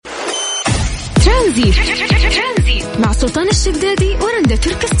ترانزيت مع سلطان الشدادي ورندا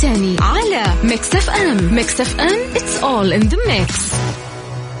تركستاني على ميكس اف ام. ميكس اف ام it's all in the mix.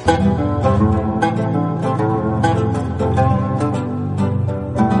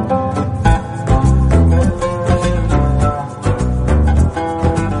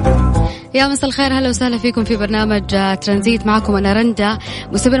 يا مساء الخير، هلا وسهلا فيكم في برنامج ترانزيت. معكم أنا رندا،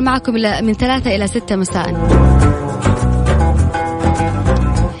 مستمر معكم من 3 إلى 6 مساء.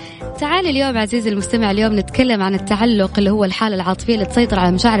 تعالي اليوم عزيزي المستمع، اليوم نتكلم عن التعلق اللي هو الحالة العاطفية اللي تسيطر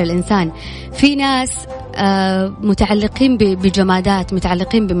على مشاعر الإنسان. في ناس متعلقين بجمادات،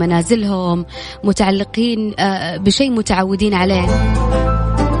 متعلقين بمنازلهم، متعلقين بشيء متعودين عليه،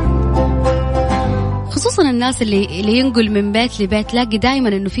 خصوصا الناس اللي ينقل من بيت لبيت، لاقي دايما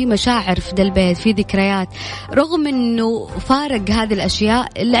انه في مشاعر في ذا البيت، في ذكريات، رغم انه فارق هذه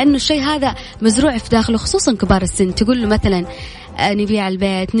الاشياء، لانه الشيء هذا مزروع في داخله. خصوصا كبار السن، تقول له مثلا نبيع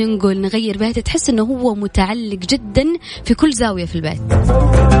البيت، ننقل، نغير بيت، تحس انه هو متعلق جدا في كل زاوية في البيت.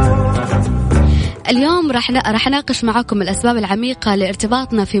 اليوم راح اناقش معاكم الأسباب العميقة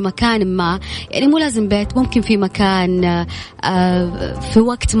لارتباطنا في مكان ما، يعني مو لازم بيت، ممكن في مكان، في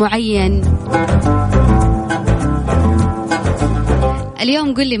وقت معين.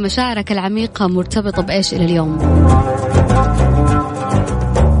 اليوم قل لي مشاعرك العميقة مرتبطة بإيش إلى اليوم؟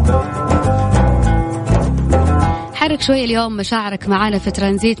 حرك شوي اليوم مشاعرك معانا في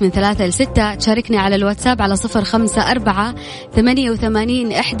ترانزيت من 3 إلى 6. تشاركني على الواتساب على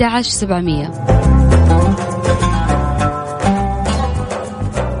 0548811700.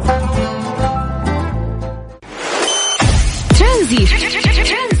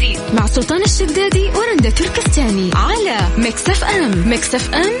 ترانزيت مع سلطان الشدادي ورندا تركستاني على ميكس اف ام. ميكس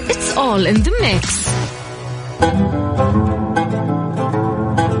اف ام it's all in the mix.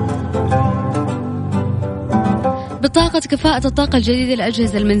 بطاقة كفاءة الطاقة الجديدة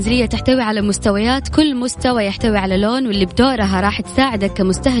للأجهزة المنزلية تحتوي على مستويات، كل مستوى يحتوي على لون، واللي بدورها راح تساعدك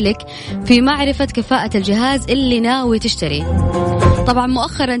كمستهلك في معرفة كفاءة الجهاز اللي ناوي تشتريه. طبعا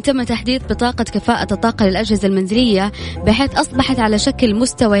مؤخرا تم تحديث بطاقة كفاءة الطاقة للأجهزة المنزلية بحيث أصبحت على شكل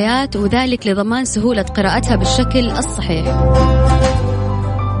مستويات، وذلك لضمان سهولة قراءتها بالشكل الصحيح.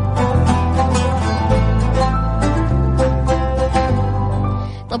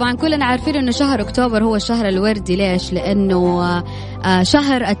 طبعا كلنا عارفين أنه شهر أكتوبر هو الشهر الوردي. ليش؟ لأنه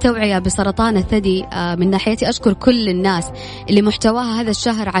شهر التوعية بسرطان الثدي. من ناحيتي أشكر كل الناس اللي محتواها هذا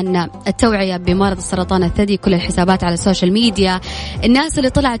الشهر عن التوعية بمرض السرطان الثدي، كل الحسابات على السوشيال ميديا، الناس اللي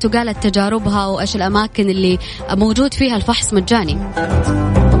طلعت وقالت تجاربها وإيش الأماكن اللي موجود فيها الفحص مجاني.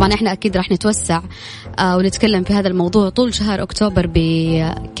 طبعا احنا أكيد راح نتوسع ونتكلم في هذا الموضوع طول شهر أكتوبر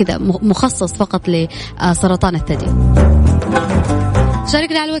بكذا مخصص فقط لسرطان الثدي.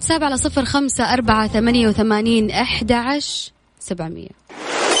 شاركنا على الواتساب على 0548811700.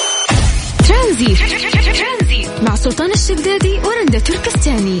 ترانزيت مع سلطان الشدادي ورندا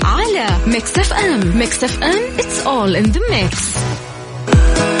تركستاني على ميكس اف ام. ميكس اف ام it's all in the mix.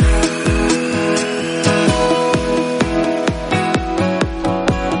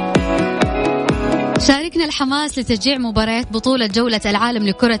 شاركنا الحماس لتشجيع مباريات بطولة جولة العالم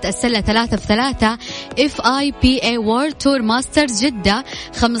لكرة السلة 3x3 FIPA World Tour Masters جدة.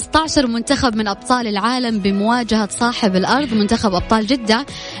 15 منتخب من أبطال العالم بمواجهة صاحب الأرض منتخب أبطال جدة.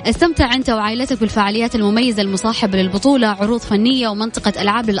 استمتع أنت وعائلتك بالفعاليات المميزة المصاحبة للبطولة، عروض فنية ومنطقة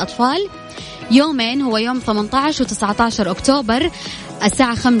ألعاب للأطفال. يومين، هو يوم 18 و19 أكتوبر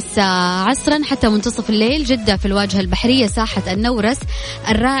الساعة 5 عصرا حتى منتصف الليل. جدة في الواجهة البحرية ساحة النورس.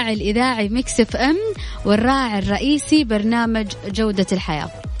 الراعي الإذاعي ميكس اف ام، والراعي الرئيسي برنامج جودة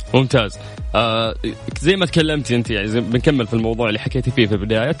الحياة. ممتاز. زي ما تكلمتي أنت، يعني بنكمل في الموضوع اللي حكيتي فيه في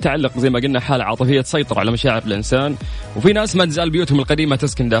البداية. التعلق زي ما قلنا حالة عاطفية تسيطر على مشاعر الإنسان، وفي ناس ما تزال بيوتهم القديمة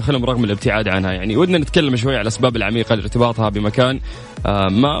تسكن داخلهم رغم الابتعاد عنها. يعني ودنا نتكلم شوي على الأسباب العميقة لارتباطها بمكان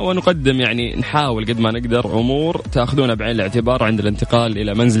ما، ونقدم يعني نحاول قد ما نقدر أمور تأخذونها بعين الاعتبار عند الانتقال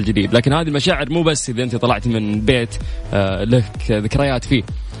إلى منزل جديد. لكن هذه المشاعر مو بس إذا أنت طلعت من بيت لك ذكريات فيه،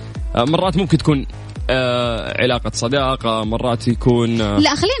 مرات ممكن تكون علاقة صداقة، مرات يكون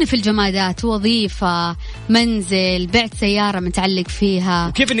لا خلينا في الجمادات، وظيفة، منزل، بعت سيارة متعلق فيها.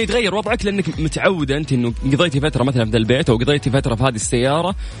 كيف إنه يتغير وضعك لأنك متعودة أنت إنه قضيتي فترة مثلا في البيت أو قضيتي فترة في هذه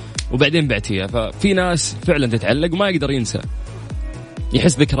السيارة وبعدين بعتيها. ففي ناس فعلا تتعلق وما يقدر ينسى،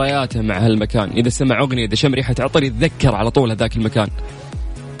 يحس ذكرياته مع هالمكان. إذا سمع أغنية، إذا شم ريحة عطر، يتذكر على طول هذاك المكان.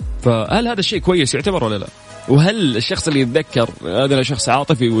 فهل هذا الشيء كويس يعتبر ولا لا؟ وهل الشخص اللي يتذكر هذا شخص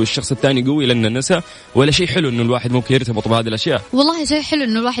عاطفي والشخص الثاني قوي لأنه نسى، ولا شيء حلو إنه الواحد ممكن يرتبط بهذه الأشياء؟ والله شيء حلو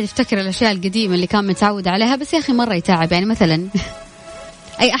إنه الواحد يفتكر الأشياء القديمة اللي كان متعود عليها، بس يا أخي مرة يتعب. يعني مثلا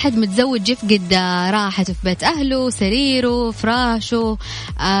أي أحد متزوج يفقد راحته في بيت أهله، سريره، فراشه،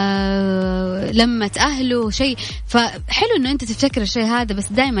 لمة أهله، شيء. فحلو إنه أنت تفتكر الشيء هذا،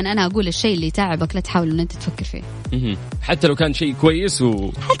 بس دائما أنا أقول الشيء اللي تعبك لا تحاول إنه أنت تفكر فيه. حتى لو كان شيء كويس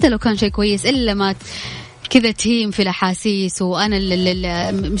حتى لو كان شيء كويس، إلا ما كذا تهيم في الأحاسيس. وأنا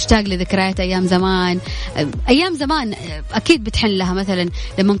اللي مشتاق لذكريات أيام زمان. أيام زمان أكيد بتحن لها، مثلا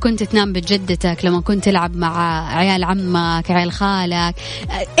لما كنت تنام بجدتك، لما كنت تلعب مع عيال عمك، عيال خالك،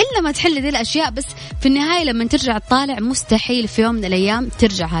 إلا ما تحل ذي الأشياء. بس في النهاية لما ترجع تطالع مستحيل في يوم من الأيام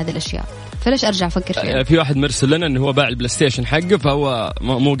ترجع هذه الأشياء، فليش أرجع أفكر فيها؟ في واحد مرسل لنا إنه هو باع البلاي ستيشن حقه، فهو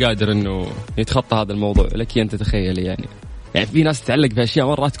مو قادر إنه يتخطى هذا الموضوع. لك أنت تخيلي يعني في ناس تتعلق في أشياء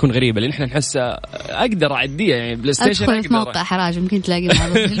مرات تكون غريبة، لأن إحنا نحس أقدر أعديها. يعني بلاي ستيشن أدخل في موقع حراج ممكن تلاقي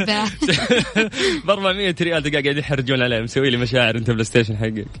معروض للبيع ب 400 ريال تلقى قاعد يحرجون عليه، مسوي لي مشاعر أنت بلاي ستيشن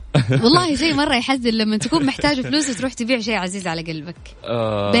حقك. والله شيء مرة يحزن لما تكون محتاج فلوس وتروح تبيع شيء عزيز على قلبك.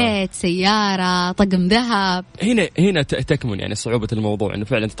 بيت، سيارة، طقم ذهب. هنا تكمن يعني صعوبة الموضوع، إنه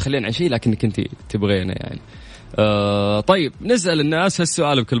فعلا تتخلين عن شيء لكنك أنت تبغينه يعني. طيب نسأل الناس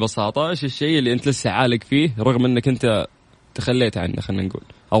هالسؤال بكل بساطة، إيش الشيء اللي أنت لسه عالق فيه رغم أنك أنت تخليت عنه، خلينا نقول،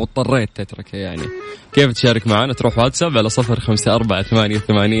 أو اضطريت تتركه يعني؟ كيف تشارك معنا؟ تروح واتساب على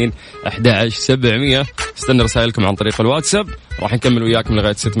 0548811700. استنى رسائلكم عن طريق الواتساب، راح نكمل وياكم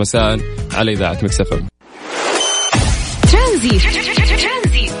لغاية 6 مساء على إذاعة ميكس اف ام. ترانزيت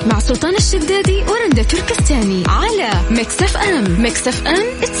مع سلطان الشدادي ورندا تركستاني على ميكس اف ام. ميكس اف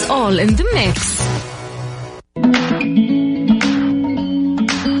ام it's all in the mix.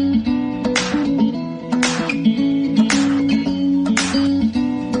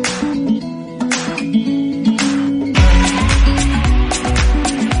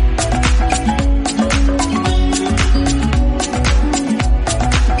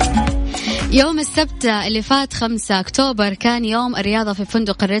 يوم السبت اللي فات 5 أكتوبر كان يوم الرياضة في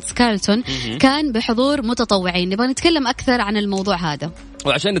فندق الريتز كارلتون، كان بحضور متطوعين. نبغى نتكلم أكثر عن الموضوع هذا،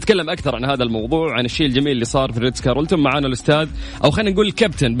 وعشان نتكلم أكثر عن هذا الموضوع، عن الشيء الجميل اللي صار في الريتز كارلتون، معنا الأستاذ أو خلينا نقول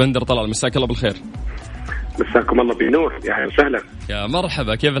الكابتن بندر طلال. مساك الله بالخير. مساكم الله بالنور، يا أهلا وسهلا. يا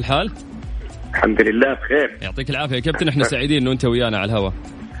مرحبا، كيف الحال؟ الحمد لله بخير. يعطيك العافية يا كابتن، احنا سعيدين إنه أنت ويانا على الهواء.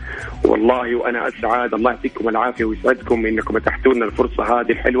 والله وأنا أسعد، الله يعطيكم العافية ويسعدكم إنكم اتحتوا لنا الفرصة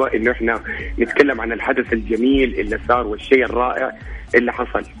هذه الحلوة إنه إحنا نتكلم عن الحدث الجميل اللي صار والشيء الرائع اللي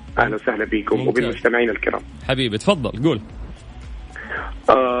حصل. أهلا وسهلا بكم وبالمستمعين الكرام. حبيبي تفضل قول.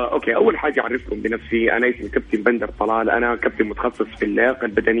 أوكي، أول حاجة أعرفكم بنفسي، أنا اسمي كابتن بندر طلال، أنا كابتن متخصص في اللياقة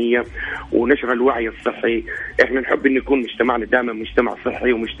البدنية ونشر الوعي الصحي. إحنا نحب إن يكون مجتمعنا دائما مجتمع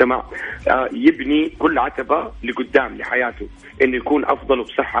صحي ومجتمع يبني كل عتبة لقدام لحياته، إنه يكون أفضل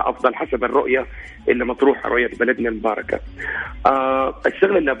وبصحة أفضل حسب الرؤية اللي مطروحة، رؤية بلدنا المباركة.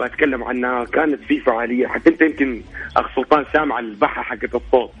 الشغلة اللي بتكلم عنها كانت في فعالية، حتى أنت يمكن أخ سلطان سامع البحة حقت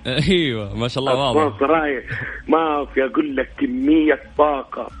الصوت. أيوة ما شاء الله واضح. ما في أقول لك كمية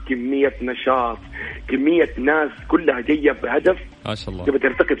طاقة، كمية نشاط، كمية ناس كلها جاية بهدف ما شاء الله تبى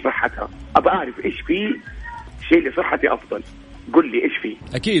ترتقي صحتها. أبى أعرف إيش في شيء لصحتي أفضل، قل لي إيش في.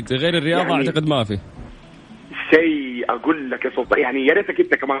 أكيد غير الرياضة يعني أعتقد ما في شيء. أقول لك يا سلطان، يعني يا ريتك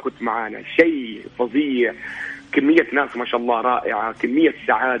أنت كمان كنت معانا، شيء فظيع. كمية ناس ما شاء الله رائعة، كمية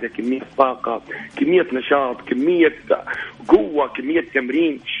سعادة، كمية طاقة، كمية نشاط، كمية قوة، كمية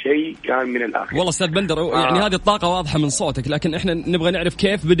تمرين، شيء كان من الآخر. والله أستاذ بندر يعني هذه الطاقة واضحة من صوتك، لكن إحنا نبغى نعرف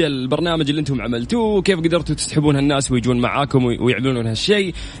كيف بدأ البرنامج اللي أنتم عملتوه، وكيف قدرتوا تسحبون هالناس ويجون معاكم ويعملون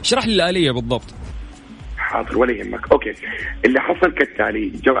هالشيء. اشرح لي الآلية بالضبط. حاضر ولا يهمك. اوكي، اللي حصل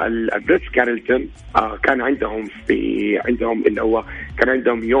كالتالي، الريتز كارلتون كان عندهم اللي هو كان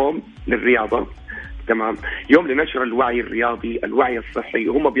عندهم يوم للرياضة، تمام، يوم لنشر الوعي الرياضي، الوعي الصحي.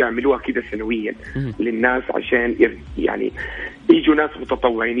 هم بيعملوها كده سنويا للناس عشان يعني يجوا ناس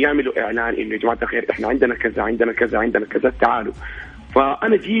متطوعين يعملوا اعلان انه يا جماعه الخير احنا عندنا كذا عندنا كذا عندنا كذا، تعالوا.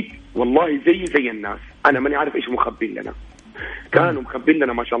 فانا جيت والله زي الناس، انا ماني عارف ايش مخبين لنا. كانوا مخبين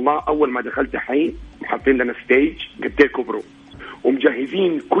لنا ما شاء الله. اول ما دخلت حين حاطين لنا ستيج قد كبروا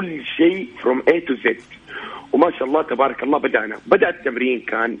ومجهزين كل شيء from A to Z، وما شاء الله تبارك الله. بدأ التمرين،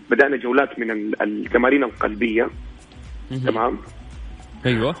 بدأنا جولات من التمارين القلبية، تمام.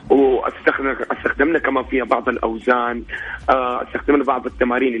 ايوه. واستخدمنا كمان فيها بعض الاوزان، استخدمنا بعض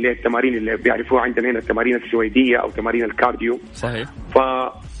التمارين اللي هي التمارين اللي بيعرفوها عندنا هنا، التمارين السويديه او تمارين الكارديو. صحيح.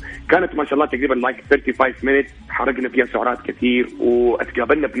 فكانت ما شاء الله تقريبا 35 minutes، حرقنا فيها سعرات كثير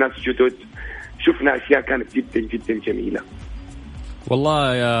واتقابلنا بناس جدد، شفنا اشياء كانت جدا جدا جميله.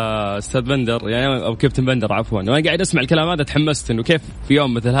 والله يا استاذ بندر يعني او كابتن بندر عفوا، وانا قاعد اسمع الكلام هذا تحمست انه كيف في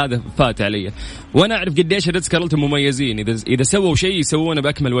يوم مثل هذا فات علي، وانا اعرف قديش الريتز كارلتون مميزين، اذا سووا شيء يسوونه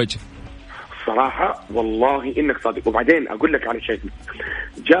باكمل وجه. صراحة والله إنك صادق. وبعدين أقول لك على شيء،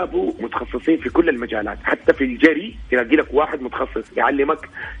 جابوا متخصصين في كل المجالات، حتى في الجري تلاقي لك واحد متخصص يعلمك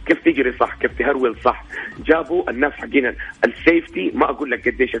كيف تجري صح، كيف تهرول صح. جابوا الناس حقين السيفتي، ما أقول لك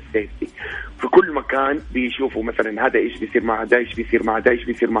قديش السيفتي، في كل مكان بيشوفوا مثلا هذا إيش بيصير مع هذا، إيش بيصير مع هذا، إيش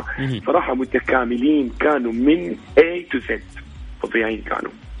بيصير مع. صراحة متكاملين كانوا من A to Z، فظيعين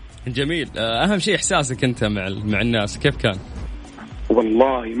كانوا. جميل. أهم شيء إحساسك أنت مع الناس كيف كان؟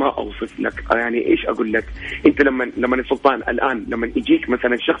 والله ما أوصف لك، يعني إيش أقول لك. أنت لما السلطان الآن لما يجيك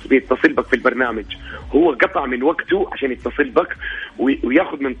مثلا شخص بيتصل بك في البرنامج، هو قطع من وقته عشان يتصل بك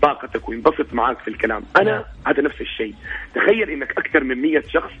وياخذ من طاقتك وينبسط معاك في الكلام. أنا هذا نفس الشيء. تخيل إنك أكثر من 100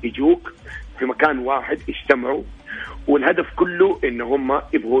 شخص يجوك في مكان واحد يجتمعوا، والهدف كله إن هم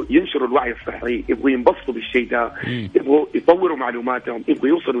يبغوا ينشروا الوعي الصحي، يبغوا ينبسطوا بالشيء ده، يبغوا يطوروا معلوماتهم، يبغوا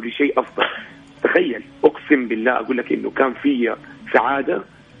يوصلوا لشيء أفضل. تخيل، أقسم بالله أقول لك إنه كان في سعادة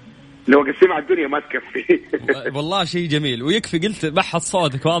لو قسمها على الدنيا ما تكفي. والله شيء جميل، ويكفي قلت بحث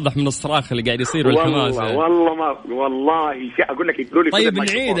صوتك واضح من الصراخ اللي قاعد يصير والحماس. والله ما والله شيء أقول لك يقولوا لي. طيب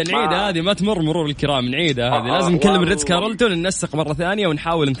نعيد هذه ما تمر مرور الكرام، نعيدها هذه. لازم نكلم الريتز كارلتون، ننسق مرة ثانية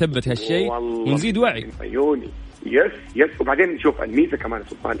ونحاول نثبت هالشيء ونزيد وعي. عيوني يس. وبعدين نشوف الميزة كمان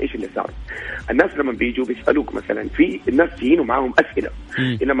سلطان إيش اللي صار. الناس لما بيجوا بيسألوك مثلا، في الناس جايين ومعاهم أسئلة.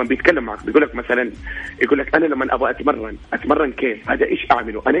 لما بيتكلم معك بيقول لك مثلا، يقول لك أنا لما أبغى أتمرن كيف، هذا إيش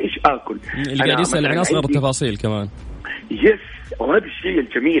أعمله، أنا إيش آكل. اللي قاعد يسأل عن أصغر التفاصيل كمان. يس. وهذا الشيء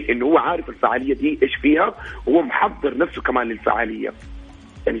الجميل إنه هو عارف الفعالية دي إيش فيها، وهو محضر نفسه كمان للفعالية.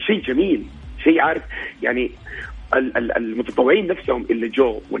 يعني شيء جميل، شيء عارف يعني. المتطوعين نفسهم اللي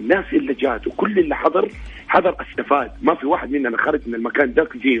جو والناس اللي جات وكل اللي حضر استفاد. ما في واحد مننا خرج من المكان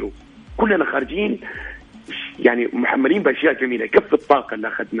ذاك زيرو، كلنا خارجين يعني محملين بأشياء جميلة. كيف الطاقة اللي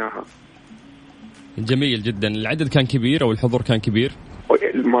أخذناها. جميل جدا. العدد كان كبير أو الحضور كان كبير؟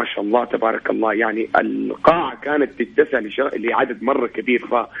 ما شاء الله تبارك الله، يعني القاعة كانت تتسع لعدد مرة كبير.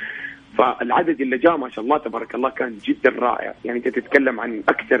 فالعدد اللي جاء ما شاء الله تبارك الله كان جدا رائع. يعني أنت تتكلم عن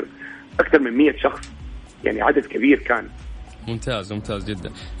أكثر من 100 شخص، يعني عدد كبير كان. ممتاز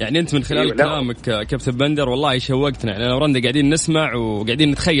جدا. يعني أنت من خلال كلامك كابتن بندر والله شوقتنا. يعني أنا ورندا قاعدين نسمع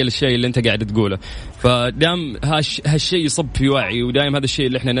وقاعدين نتخيل الشيء اللي أنت قاعد تقوله. فدام هالشيء يصب في وعي، ودائما هذا الشيء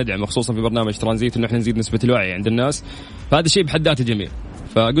اللي احنا ندعمه خصوصا في برنامج ترانزيت، إنه احنا نزيد نسبة الوعي عند الناس. فهذا الشيء بحد ذاته جميل.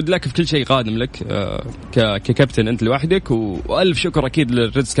 فقلت لك في كل شيء قادم لك ككابتن أنت لوحدك. وألف شكر أكيد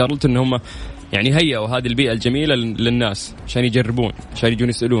للريتز كارلتون إن هم يعني هيئوا هذه البيئة الجميلة للناس عشان يجربون، عشان يجون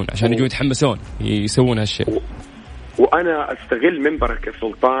يسألون، عشان يجون يتحمسون يسوون هالشيء. وأنا أستغل منبرك يا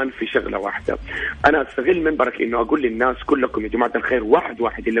سلطان في شغلة واحدة. أنا أستغل منبرك إنه أقول للناس كلكم يا جماعة الخير،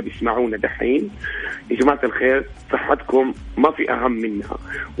 واحد اللي بيسمعونا دحين، يا جماعة الخير صحتكم ما في أهم منها.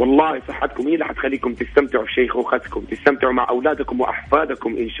 والله صحتكم هي اللي حتخليكم تستمتعوا في شيخوختكم، تستمتعوا مع أولادكم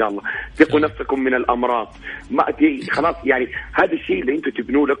وأحفادكم إن شاء الله. تقوا نفسكم من الأمراض. ما خلاص يعني هذا الشيء اللي أنتم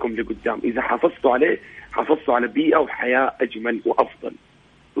تبنوا لكم لقدام. إذا حافظتوا عليه حافظتوا على بيئة وحياة أجمل وأفضل.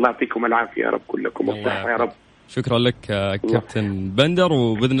 الله يعطيكم العافية يا رب كلكم والصحة يا رب. شكرا لك كابتن بندر،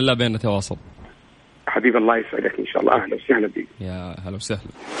 وبإذن الله بيننا تواصل. حبيب الله يسعدك إن شاء الله. أهلا وسهلا بك. يا هلا وسهلا.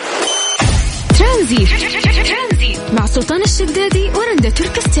 ترانزيت مع سلطان الشدادي ورندا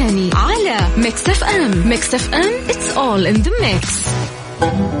تركستاني على ميكس اف ام. ميكس اف ام it's all in the mix.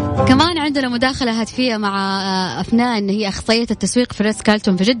 كمان عندنا مداخلة هاتفية مع أفنان، هي أخصائية التسويق في ريتز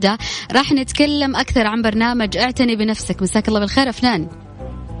كارلتون في جدة. راح نتكلم أكثر عن برنامج اعتني بنفسك. مساك الله بالخير أفنان.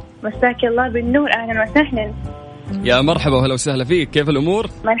 مساك الله بالنور، أهلا وسهلا. يا مرحبا وهلا وسهلا فيك، كيف الأمور؟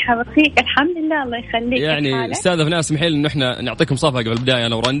 مرحبا فيك، الحمد لله الله يخليك. يعني أستاذ أفنان اسمحي لي إنه إحنا نعطيكم صفقة قبل البداية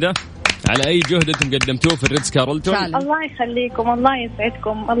أنا ورندا على أي جهد أنتم قدمتوه في الريتز كارلتون. الله يخليكم، الله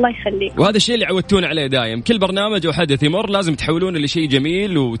يسعدكم، الله يخليكم. وهذا الشيء اللي عودتونا عليه دايم، كل برنامج أو حدث يمر لازم تحولونه لشيء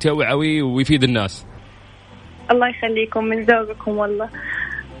جميل وتوعوي ويفيد الناس. الله يخليكم من ذوقكم والله.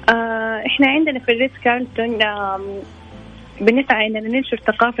 إحنا عندنا في الريتز كارلتون بنسعى إننا ننشر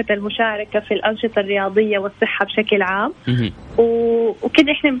ثقافة المشاركة في الأنشطة الرياضية والصحة بشكل عام.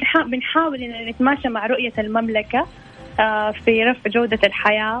 وكده إحنا بنحاول إننا نتماشى مع رؤية المملكة في رفع جودة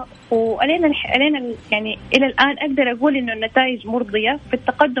الحياة. وعلينا يعني إلى الآن أقدر أقول إنه النتائج مرضية في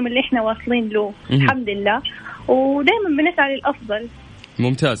التقدم اللي إحنا واصلين له الحمد لله، ودائما بنسعى للأفضل.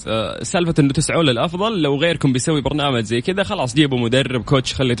 ممتاز. سالفة إنه تسعون للأفضل، لو غيركم بيسوي برنامج زي كذا خلاص جيبوا مدرب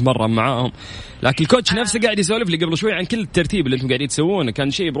كوتش خليه يتمرن معاهم، لكن الكوتش نفسه قاعد يسولف لي قبل شوي عن كل الترتيب اللي أنتم قاعدين تسوونه، كان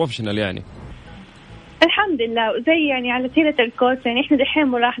شيء بروفيشنال يعني. الحمد لله. وزي يعني على سيرة الكوتش، يعني إحنا دحين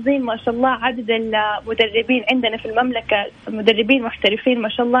ملاحظين ما شاء الله عدد المدربين عندنا في المملكة، مدربين محترفين ما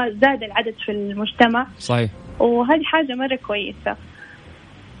شاء الله زاد العدد في المجتمع. صحيح. وهذه حاجة مرة كويسة.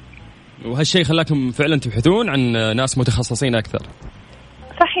 وهالشيء خلاكم فعلا تبحثون عن ناس متخصصين أكثر.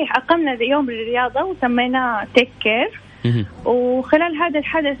 صحيح أقمنا يوم الرياضة وسميناه تيك كير. وخلال هذا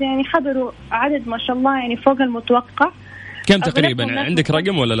الحدث يعني حضروا عدد ما شاء الله يعني فوق المتوقع. كم تقريبا عندك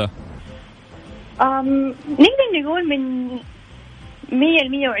رقم ولا لا؟ نقدر نقول من 100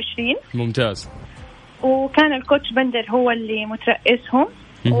 ل 120. ممتاز. وكان الكوتش بندر هو اللي مترأسهم.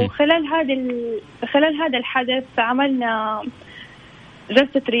 وخلال خلال هذا الحدث عملنا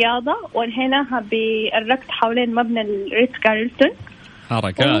جلسة رياضة وانهيناها بالركض حوالين مبنى الريتز كارلتون.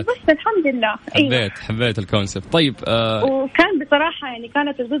 حركات بس الحمد لله. حبيت الكونسبت. طيب وكان بصراحة يعني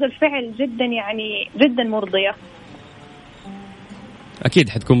كانت ردود الفعل جدا يعني جدا مرضية. اكيد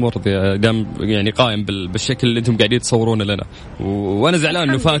حتكون مرضية دام يعني قائم بالشكل اللي انتم قاعدين تصورونه لنا. وانا زعلان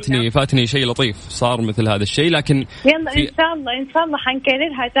انه فاتني شيء لطيف صار مثل هذا الشيء، لكن يلا ان شاء الله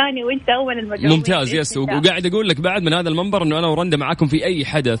حنكررها ثاني وانت اول المجموعة. ممتاز. يس. وقاعد اقول لك بعد من هذا المنبر انه انا ورندا معاكم في اي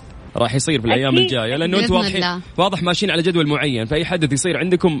حدث راح يصير في الايام الجايه، لانه انتم واضح ماشيين على جدول معين، فاي حدث يصير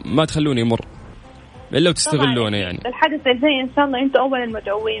عندكم ما تخلوني يمر الا وتستغلونه. يعني الحدث الجاي ان شاء الله انتم اول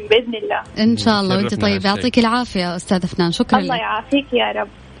المدعوين باذن الله. ان شاء الله. وانت طيب، يعطيك العافيه استاذ فنان. شكرا. الله يعافيك يا رب.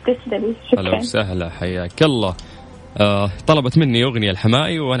 تسلمي. شكرا. هلا وسهلا، حياك الله. طلبت مني اغنيه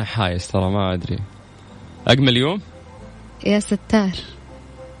الحمائي وانا حايس ترى ما ادري. اجمل يوم يا ستار.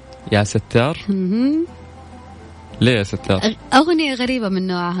 يا ستار. ليه يا ستار؟ اغنيه غريبه من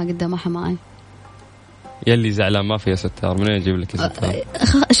نوعها قدام حمائي. يلي زعلان ما في ستار، من وين اجيب لك ستار؟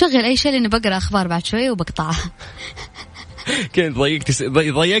 شغل اي شيء لاني بقرا اخبار بعد شويه وبقطعها. كنت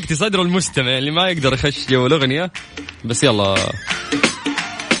ضيقتي صدر المستمع اللي ما يقدر يخش جو الاغنيه، بس يلا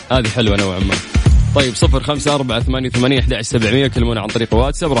هذه حلوه نوعا ما. طيب 0548811700 كلمونا عن طريق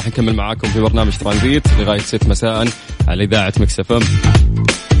واتساب. راح نكمل معاكم في برنامج ترانزيت لغايه 6 مساء على اذاعه ميكس اف ام.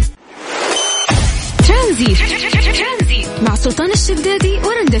 ترانزيت مع سلطان الشدادي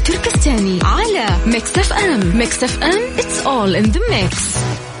ورندا تركستاني على ميكس اف ام. ميكس اف ام it's all in the mix.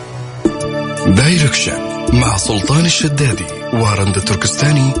 دايركشن مع سلطان الشدادي ورندا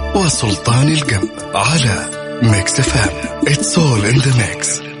تركستاني وسلطان الجنب على ميكس اف ام it's all in the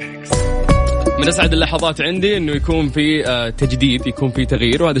mix. من أسعد اللحظات عندي أنه يكون في تجديد، يكون في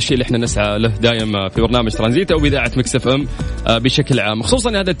تغيير، وهذا الشيء اللي احنا نسعى له دائما في برنامج ترانزيت أو بإذاعة ميكس اف ام بشكل عام. خصوصا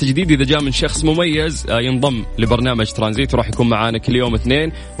هذا التجديد إذا جاء من شخص مميز ينضم لبرنامج ترانزيت، وراح يكون معانا كل يوم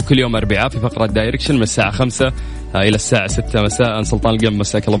اثنين وكل يوم أربعاء في فقرة دايركشن من الساعة 5 إلى الساعة 6 مساء. سلطان القم،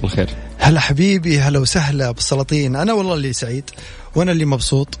 مساك الله بالخير. هلا حبيبي، هلا وسهلا بالسلاطين. أنا والله اللي سعيد وأنا اللي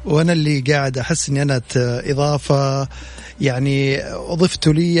مبسوط وأنا اللي قاعد أحس إني أنا إضافة يعني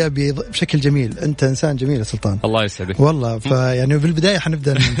أضفته لي بشكل جميل. أنت إنسان جميل يا سلطان. الله يسعدك والله. فيعني بالبداية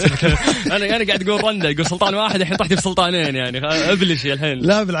حنبدأ أنا قاعد أقول رندا يقول سلطان واحد الحين طحتي في سلطانين، يعني أبلش الحين.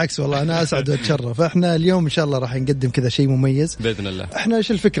 لا بالعكس والله أنا أسعد وأتشرف. إحنا اليوم إن شاء الله راح نقدم كذا شيء مميز بإذن الله. إحنا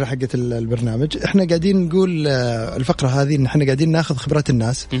إيش الفكرة حقت البرنامج؟ إحنا قاعدين نقول الفقرة هذه إن إحنا قاعدين ناخذ خبرات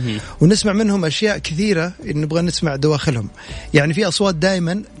الناس ونسمع منهم أشياء كثيرة نبغى نسمع دواخلهم. يعني في أصوات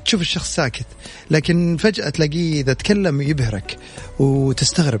دائما تشوف الشخص ساكت لكن فجأة تلاقيه إذا تكلم يبهرك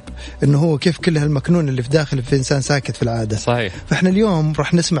وتستغرب إنه هو كيف كل هالمكنون اللي في داخل في إنسان ساكت في العادة. صحيح. فإحنا اليوم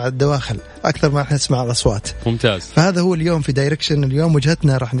راح نسمع الدواخل أكثر ما راح نسمع الأصوات. ممتاز. فهذا هو اليوم في دايركشن. اليوم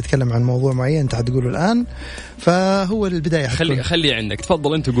وجهتنا راح نتكلم عن موضوع معين أنت حتقوله الآن، فهو البداية. خلي عندك،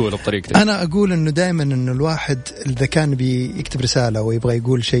 تفضل أنت قول بطريقتك. أنا أقول إنه دائما إنه الواحد إذا كان بيكتب رسالة ويبغى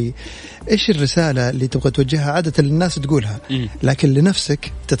يقول شيء، إيش الرسالة اللي تبغى توجهها؟ عادة للناس تقولها لكن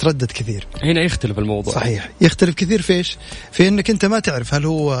لنفسك تتردد كثير. هنا يختلف الموضوع. صحيح، يختلف كثير. فيش؟ في إنك أنت ما تعرف هل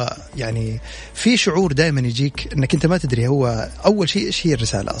هو يعني في شعور دائما يجيك إنك أنت ما تدري هو أول شيء إيش هي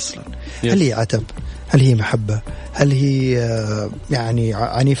الرسالة أصلا. هل هي عتب؟ هل هي محبة؟ هل هي يعني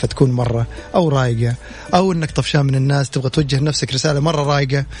عنيفة تكون مرة أو رايقة، أو إنك طفشان من الناس تبغى توجه نفسك رسالة مرة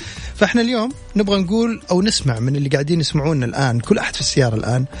رايقة؟ فإحنا اليوم نبغى نقول أو نسمع من اللي قاعدين يسمعونا الآن، كل أحد في السيارة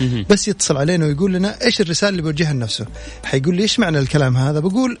الآن بس يتصل علينا ويقول لنا إيش الرسالة اللي بوجهها لنفسه. حيقول لي إيش معنى الكلام هذا؟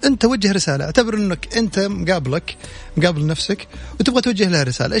 بقول أنت وجه رسالة، اعتبر إنك أنت مقابل نفسك وتبغى توجه لها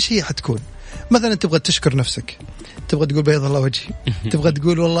رسالة. إيش هي حتكون؟ مثلا تبغى تشكر نفسك، تبغى تقول بيض الله وجهي، تبغى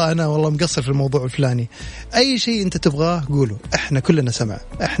تقول والله أنا والله مقصر في الموضوع الفلاني. أي شيء أنت تبغاه قوله. إحنا كلنا سمع،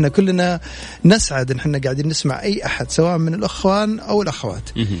 إحنا كلنا نسعد إن إحنا قاعدين نسمع أي أحد سواء من الأخوان أو الأخوات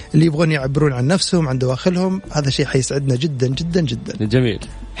اللي يبغون يعبرون عن نفسهم عن دواخلهم. هذا شيء حيسعدنا جدا جدا جدا. جميل،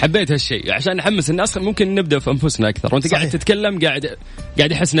 حبيت هالشيء عشان نحمس الناس. ممكن نبدأ في أنفسنا أكثر وأنت قاعد تتكلم،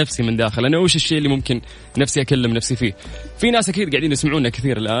 قاعد أحس نفسي من داخل أنا وش الشيء اللي ممكن نفسي أكلم نفسي فيه. في ناس أكيد قاعدين يسمعونا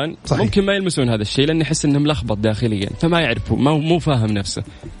كثير الآن. صحيح. ممكن ما يلمسون هذا الشيء لأن يحس إنه ملخبط داخليا فما يعرفوا، مو فاهم نفسه.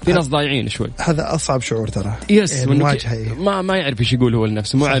 في ناس ضايعين شوي. هذا أصعب شعور ترى. يس، ما يعرف ايش يقول هو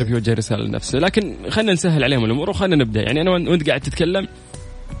لنفسه، مو عارف يوجه رسالة لنفسه. لكن خلينا نسهل عليهم الأمور وخلينا نبدأ. يعني أنا وأنت قاعد تتكلم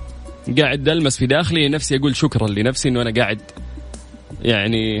قاعد ألمس في داخلي نفسي أقول شكرا لنفسي إنه أنا قاعد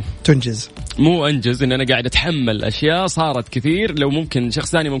يعني تنجز، مو أنجز إن أنا قاعد أتحمل أشياء صارت كثير لو ممكن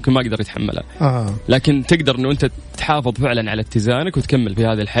شخص ثاني ممكن ما يقدر يتحملها. لكن تقدر إنه أنت تحافظ فعلا على اتزانك وتكمل في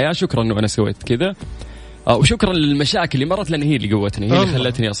هذه الحياة. شكرا إنه أنا سويت كذا، وشكرا للمشاكل اللي مرت لأن هي اللي قوتني، هي اللي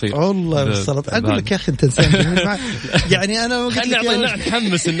خلتني أصير. والله بالصلاة أقول لك يا أخي أنت إنسان يعني أنا قلت لك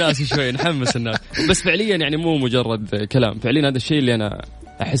نحمس الناس شوي، نحمس الناس بس فعليا يعني مو مجرد كلام، فعليا هذا الشيء اللي أنا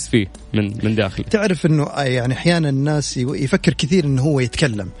أحس فيه من داخلي. تعرف إنه يعني أحيانا الناس يفكر كثير إنه هو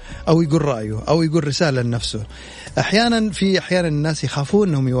يتكلم أو يقول رأيه أو يقول رسالة لنفسه. أحيانا الناس يخافون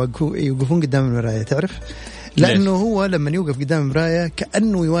إنهم يوقفون قدام المراية، تعرف؟ لأنه هو لما يوقف قدام المراية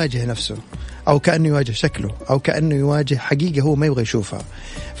كأنه يواجه نفسه أو كأنه يواجه شكله أو كأنه يواجه حقيقة هو ما يبغى يشوفها.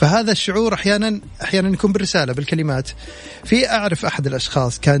 فهذا الشعور أحيانا يكون بالرسالة بالكلمات. أعرف أحد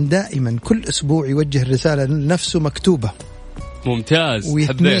الأشخاص كان دائما كل أسبوع يوجه رسالة لنفسه مكتوبة ممتاز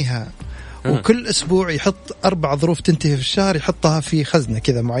ويتنيها، وكل أسبوع يحط 4 ظروف تنتهي في الشهر يحطها في خزنة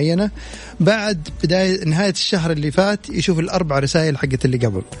كذا معينة. بعد نهاية الشهر اللي فات يشوف 4 رسائل حقت اللي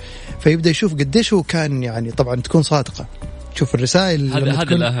قبل، فيبدأ يشوف قديش هو كان يعني طبعا تكون صادقة. شوف الرسائل هذا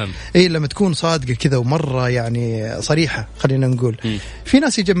الأهم. لما تكون صادقة كذا ومرة يعني صريحة، خلينا نقول في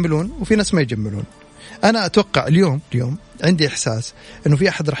ناس يجملون وفي ناس ما يجملون. أنا أتوقع اليوم عندي إحساس إنه في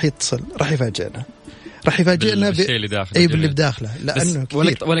أحد راح يتصل راح يفاجئنا بالشيء اللي داخله. باللي بداخله، لأنه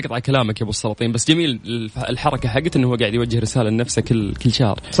ولا قطع كلامك يا أبو السلاطين، بس جميل الحركة حقت إنه هو قاعد يوجه رسالة لنفسه كل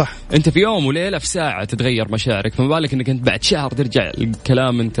شهر. صح. أنت في يوم وليلة في ساعة تتغير مشاعرك، فما بالك إنك أنت بعد شهر ترجع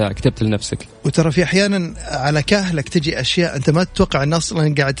الكلام أنت كتبت لنفسك. وترى في أحيانا على كاهلك تجي أشياء أنت ما تتوقع أن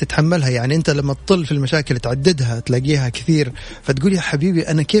أصلا قاعد تتحملها. يعني أنت لما تطل في المشاكل تعددها تلاقيها كثير، فتقول يا حبيبي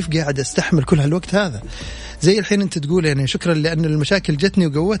أنا كيف قاعد أستحمل كل هالوقت هذا؟ زي الحين أنت تقول يعني شكرا لأن المشاكل جتني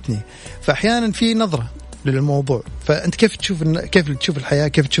وقوتني. فأحيانا في نظرة للموضوع، فأنت كيف تشوف الحياة،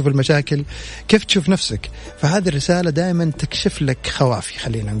 كيف تشوف المشاكل، كيف تشوف نفسك. فهذه الرسالة دائما تكشف لك خوافي،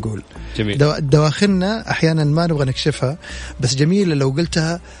 خلينا نقول. جميل. دواخلنا أحيانا ما نبغى نكشفها، بس جميلة لو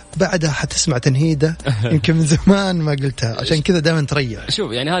قلتها بعدها حتسمع تنهيدة يمكن من زمان ما قلتها، عشان كذا دائما تريح.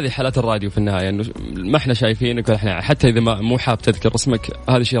 شوف يعني هذه حالات الراديو في النهاية، إنه ما إحنا شايفينك ولا إحنا حتى إذا مو حاب تذكر اسمك،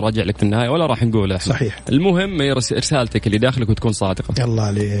 هذا الشيء راجع لك في النهاية ولا راح نقوله. صحيح. المهم رسالتك اللي داخلك وتكون صادقة. يلا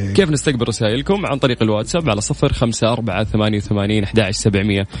عليك. كيف نستقبل رسائلكم؟ عن طريق الواتساب على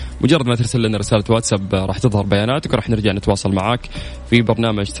 0548811700. مجرد ما ترسل لنا رسالة واتساب راح تظهر بياناتك وراح نرجع نتواصل معك في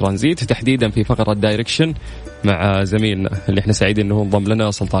برنامج ترانزيت، تحديدا في فقرة دايركشن مع زميلنا اللي احنا سعيدين انه انضم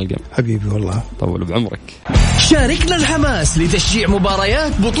لنا سلطان القم. حبيبي والله طول بعمرك. شاركنا الحماس لتشجيع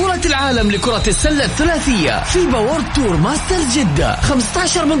مباريات بطولة العالم لكرة السلة الثلاثية في باور تور ماسترز جدة.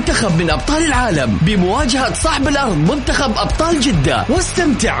 15 منتخب من أبطال العالم بمواجهة صاحب الأرض منتخب أبطال جدة،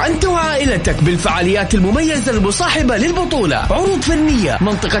 واستمتع أنت وعائلتك بالفعاليات المميزة المصاحبة للبطولة. عروض فنية،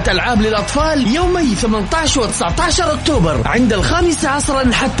 منطقة ألعاب للأطفال يومي 18 و19 أكتوبر عند 5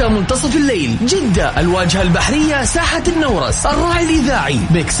 عصرا حتى منتصف الليل. جدة الواجهة البحرية ساحة النورس. الراعي الإذاعي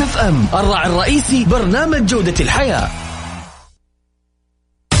ميكس اف ام، الراعي الرئيسي برنامج جودة الحياة.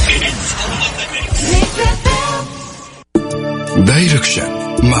 دايركشن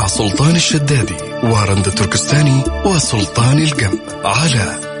مع سلطان الشدادي ورند التركستاني وسلطان القم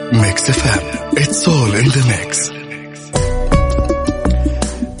على ميكس اف ام. It's all in the mix.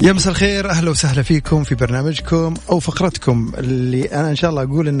 يا مساء الخير، أهلا وسهلا فيكم في برنامجكم أو فقرتكم اللي أنا إن شاء الله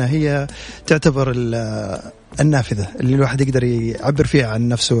أقول إن هي تعتبر النافذة اللي الواحد يقدر يعبر فيها عن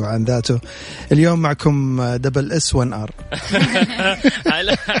نفسه وعن ذاته. اليوم معكم $S1R.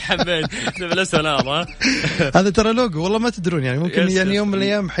 حبيت $S1R. هذا ترى لوجو والله ما تدرون، يعني ممكن يعني يوم من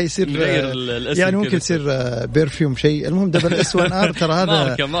الأيام حيصير يعني ممكن يصير بيرفيوم شيء. المهم $S1R ترى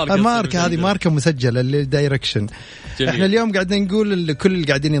هذا ماركة، هذه ماركة مسجلة للدايركشن. احنا اليوم قاعدين نقول لكل اللي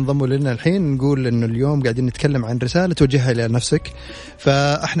قاعدين ينضموا لنا الحين، نقول انه اليوم قاعدين نتكلم عن رسالة توجهها الى نفسك.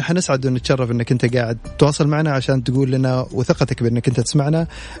 فاحنا حنسعد ونتشرف انك انت قاعد تواصل معنا عشان تقول لنا وثقتك بانك انت تسمعنا.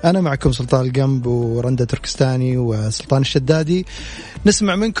 انا معكم سلطان القنب ورندا تركستاني وسلطان الشدادي.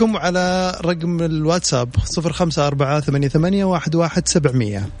 نسمع منكم على رقم الواتساب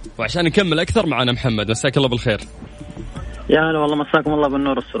 0548811700. وعشان نكمل اكثر معنا محمد. مساك الله بالخير. يا هلا والله، مساكم الله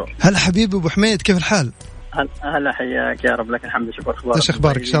بالنور والسرور. هلا حبيبي ابو حميد، كيف الحال؟ هلا حياك يا رب، لك الحمد شكر. ايش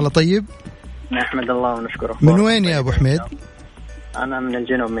اخبارك؟ ان شاء الله طيب. نحمد الله ونشكره. من وين يا ابو حميد؟ انا من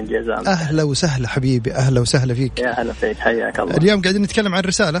الجنوب، من جازان. اهلا وسهلا حبيبي، اهلا وسهلا فيك. يا هلا فيك، حياك الله. اليوم قاعدين نتكلم عن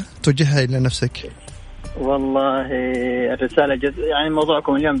رساله توجهها الى نفسك. والله الرساله يعني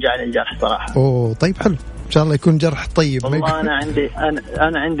موضوعكم اليوم جعل الجرح صراحه. اوه طيب حلو، ان شاء الله يكون جرح طيب. والله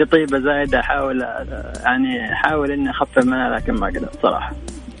انا عندي طيبه زايده، احاول اني اخفف منها لكن ما اقدر صراحه.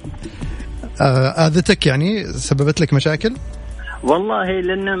 اذتك يعني سببت لك مشاكل؟ والله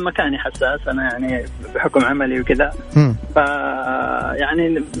لأن مكاني حساس أنا يعني بحكم عملي وكذا،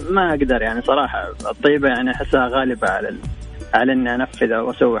 يعني ما أقدر يعني صراحة الطيبة يعني أحسها غالبة على إني أنفذ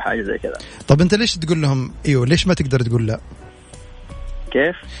أو أسوي حاجة زي كذا. طب أنت ليش تقول لهم أيوه؟ ليش ما تقدر تقول لا؟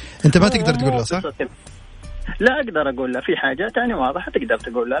 كيف؟ أنت ما تقدر تقول لا صح؟ لا أقدر أقول لا، في حاجات يعني واضحة تقدر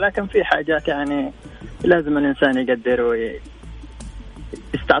تقول لا، لكن في حاجات يعني لازم الإنسان يقدر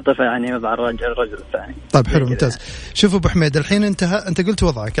ويستعطف يعني وضع الرجل الثاني. طيب حلو ممتاز. شوف أبو حميد الحين أنت قلت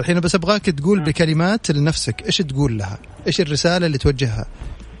وضعك، الحين بس أبغاك تقول بكلمات لنفسك إيش تقول لها، إيش الرسالة اللي توجهها؟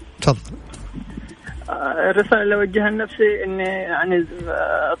 تفضل. الرسالة اللي أوجهها لنفسي إني يعني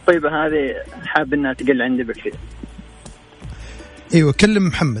الطيبة هذه حاب إنها تقل عندي بكثير. أيوة كلم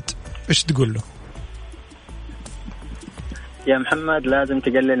محمد، إيش تقول له؟ يا محمد لازم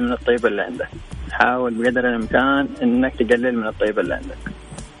تقلل من الطيبة اللي عندك، حاول بقدر الإمكان إنك تقلل من الطيبة اللي عندك.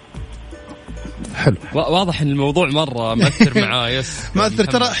 حلو. واضح ان الموضوع مره مأثر معاه. مأثر.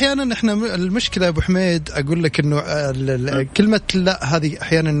 ترى احيانا احنا المشكله يا ابو حميد اقول لك انه كلمه لا هذه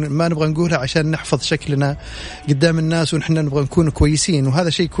احيانا ما نبغى نقولها عشان نحفظ شكلنا قدام الناس ونحن نبغى نكون كويسين، وهذا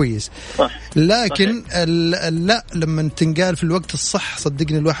شيء كويس صح. لكن لا لما تنقال في الوقت الصح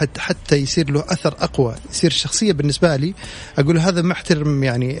صدقني الواحد حتى يصير له اثر اقوى، يصير الشخصيه بالنسبه لي اقول هذا محترم،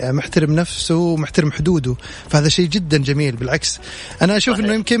 يعني محترم نفسه ومحترم حدوده، فهذا شيء جدا جميل. بالعكس انا اشوف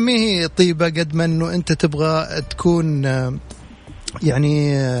انه يمكن ما هي طيبه قد ما انه انت تبغى تكون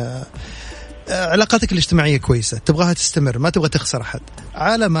يعني علاقاتك الاجتماعيه كويسه، تبغاها تستمر، ما تبغى تخسر احد.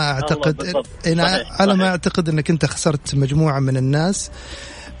 على ما اعتقد على ما اعتقد انك انت خسرت مجموعه من الناس،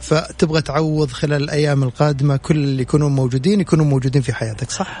 فتبغى تعوض خلال الايام القادمه كل اللي يكونوا موجودين في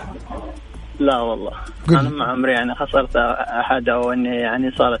حياتك، صح؟ لا والله أنا ما عمري يعني خسرت أحد أو إني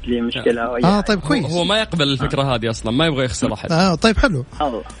يعني صارت لي مشكلة أو طيب كويس. هو ما يقبل الفكرة هذه أصلا، ما يبغى يخسر أحد. طيب حلو.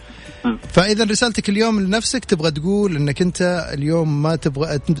 الله. فإذا رسالتك اليوم لنفسك تبغى تقول إنك أنت اليوم ما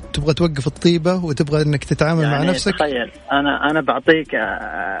تبغى توقف الطيبة وتبغى إنك تتعامل يعني مع نفسك. تخيل أنا بعطيك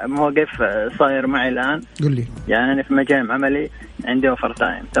موقف صاير معي الآن. قل لي. يعني أنا في مجال عملي عندي أوفر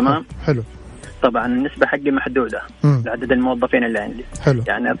تايم، تمام؟ حلو. طبعا النسبة حقي محدودة لعدد الموظفين اللي عندي. حلو.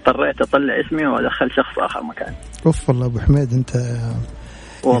 يعني اضطريت أطلع اسمي وأدخل شخص آخر مكان. أوف والله أبو حميد أنت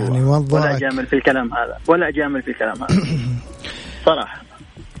والله يعني ولا أجامل في الكلام هذا صراحة.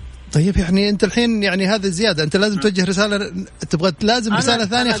 طيب يعني أنت الحين يعني هذا زيادة، أنت لازم توجه رسالة، تبغى لازم رسالة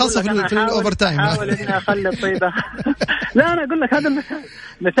ثانية خاصة في الأوفر تايم. أحاول إني أخلي الطيبة. لا أنا أقول لك هذا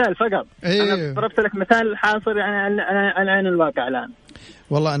مثال فقط. أنا ضربت لك مثال حاصر يعني على عين الواقع الآن.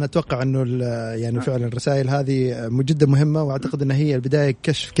 والله أنا أتوقع إنه يعني فعلا الرسائل هذه جدا مهمة، وأعتقد إنها هي البداية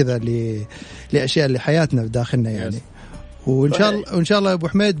كشف كذا لأشياء اللي حياتنا بداخلنا يعني. وإن شاء الله يا أبو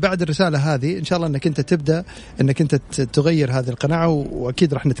حميد بعد الرسالة هذه إن شاء الله أنك أنت تبدأ أنك أنت تغير هذه القناعة،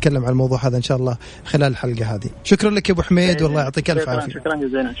 وأكيد راح نتكلم عن الموضوع هذا إن شاء الله خلال الحلقة هذه. شكرا لك يا أبو حميد، والله يعطيك ألف عافية. شكرا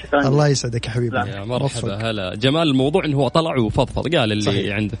جزيلا. شكرا. الله يسعدك يا حبيبي. يا مرحبا. هلا جمال الموضوع إنه هو طلع وفضفض قال اللي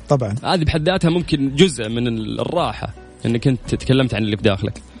صحيح. عنده طبعا هذه بحد ذاتها ممكن جزء من الراحة أنك أنت تكلمت عن اللي في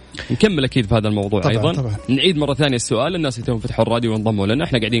داخلك. نكمل أكيد في هذا الموضوع طبعًا أيضا طبعًا. نعيد مرة ثانية السؤال للناس اللي فتحوا الراديو وانضموا لنا،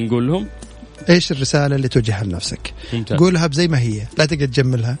 احنا قاعدين نقول لهم ايش الرسالة اللي توجهها لنفسك. ممتاز. قولها بزي ما هي، لا تقعد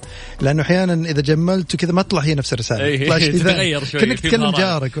تجملها، لأنه أحيانا إذا جملت كذا ما تطلع هي نفس الرسالة، تتغير شوي. كأنك تكلم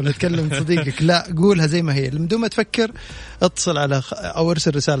جارك ولا تكلم صديقك. لا قولها زي ما هي من دون ما تفكر. اتصل على أو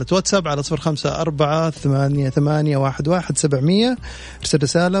ارسل رسالة واتساب على 0548811700. ارسل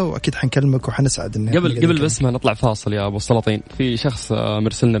رسالة وأكيد حنكلمك وحنسعد. قبل بس ما نطلع فاصل يا أبو السلاطين، في شخص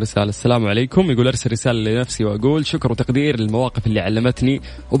مرسلنا رسالة: السلام عليكم، يقول ارسل رسالة لنفسي وأقول شكر وتقدير للمواقف اللي علمتني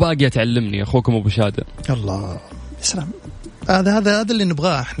وباقية تعلمني، أخوكم أبو شادة. الله يسلم. هذا اللي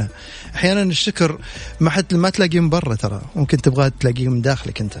نبغاه احنا. احيانا الشكر ما تلاقيه من برا، ترى ممكن تبغاه تلاقيه من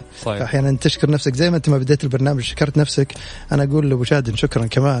داخلك انت. احيانا تشكر نفسك زي ما انت ما بديت البرنامج شكرت نفسك. انا اقول لابو شادن شكرا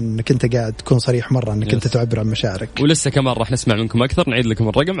كمان انك انت قاعد تكون صريح مره، انك انت تعبر عن مشاعرك. ولسه كمان راح نسمع منكم اكثر. نعيد لكم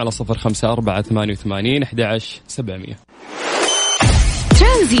الرقم على 0548811700.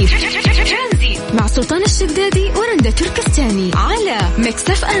 ترانزيت مع سلطان الشدادي ورندا تركستاني على ميكس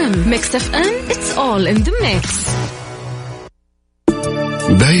اف ام. ميكس اف ام it's all in the mix.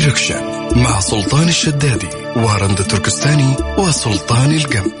 دايركشن مع سلطان الشدادي ورندا تركستاني وسلطان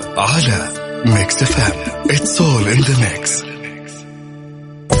القلب على ميكس اف ام it's all in the mix.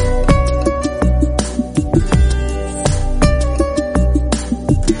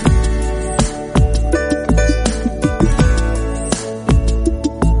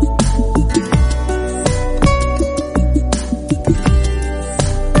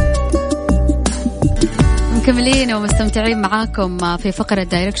 مكملين ومستمتعين معاكم في فقرة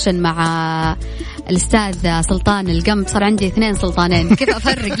دايركشن مع الأستاذ سلطان القم. صار عندي 2 سلطانين، كيف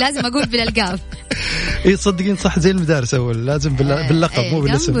أفرق؟ لازم أقول بالألقاب. إيه تصدقين صح، زي المدارس أول لازم باللقب مو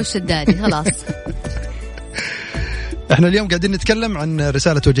بالاسم. قم والشدادي خلاص. احنا اليوم قاعدين نتكلم عن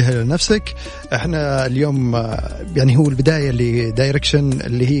رسالة توجهها لنفسك. احنا اليوم يعني هو البداية لدايركشن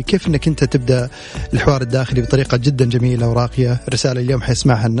اللي هي كيف انك انت تبدأ الحوار الداخلي بطريقة جدا جميلة وراقية. رسالة اليوم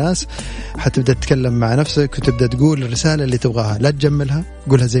حيسمعها الناس، حتبدأ تتكلم مع نفسك وتبدأ تقول الرسالة اللي تبغاها، لا تجملها،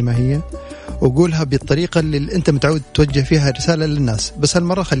 قولها زي ما هي وقولها بالطريقة اللي انت متعود توجه فيها رسالة للناس، بس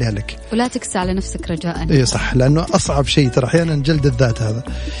هالمرة خليها لك ولا تكسى على نفسك رجاء. اي صح، لانه اصعب شيء ترى احيانا جلد الذات هذا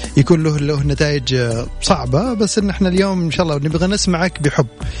يكون له نتائج صعبة، بس ان احنا اليوم ان شاء الله نبغى نسمعك بحب.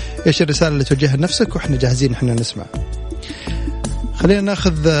 ايش الرسالة اللي توجهها لنفسك واحنا جاهزين احنا نسمع. خلينا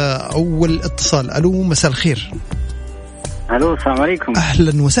ناخذ اول اتصال. الو مساء الخير. الو السلام عليكم.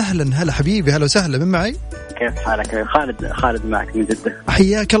 اهلا وسهلا. هلا حبيبي، هلا وسهلا. من معي؟ كيف حالك؟ خالد معك من جدة.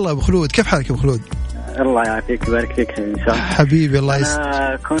 حياك الله ابو خلود، كيف حالك ابو خلود؟ الله يعافيك ويبارك فيك ان شاء الله. حبيبي الله يسعدك.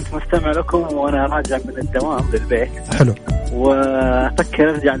 انا كنت مستمع لكم وانا راجع من الدوام للبيت. حلو. وافكر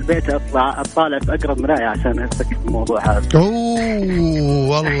ارجع البيت اطالع في اقرب مرايه عشان افكر في الموضوع هذا. اوه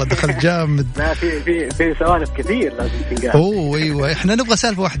والله دخل جامد. لا في سوالف كثير لازم تنقال. اوه ايوه، احنا نبغى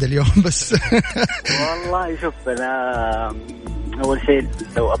سالفه واحده اليوم بس. والله شوف، انا اول شيء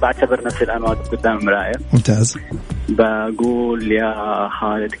لو بعتبر نفسي الان واقف قدام المرايه. ممتاز. بقول يا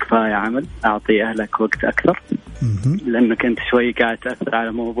خالد كفايه عمل، اعطي اهلك وقت اكثر. لانك انت شوي قاعد تاثر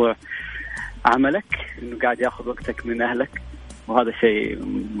على موضوع عملك، انه قاعد ياخذ وقتك من اهلك، وهذا شيء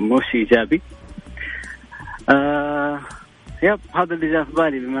مش ايجابي. يب هذا اللي جاء في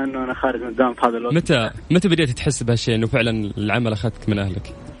بالي بما انه انا خارج من الدوام في هذا الوقت. متى بديت تحس بهالشيء انه فعلا العمل اخذتك من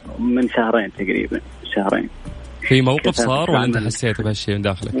اهلك؟ من شهرين تقريبا، شهرين. في موقف صار ولا انت حسيت بهالشيء من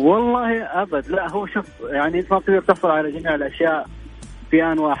داخلك؟ والله ابد لا. هو شوف، يعني انت ما تقدر تحصل على جميع الاشياء في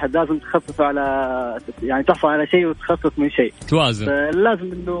آن واحد، لازم تخفف على، يعني تحصل على شيء وتخفف من شيء، توازن.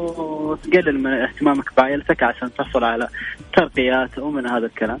 لازم انه تقلل من اهتمامك بعائلتك عشان تحصل على ترقيات ومن هذا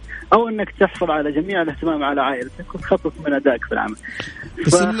الكلام، او انك تحصل على جميع الاهتمام على عائلتك وتخفف من ادائك في العمل.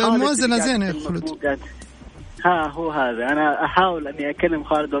 بس الموازنه زينه يا خالد. هو هذا انا احاول اني اكلم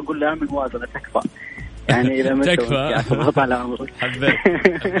خالد واقول له اعمل موازنه تكفى. يعني إذا ما تكفى على عمرك.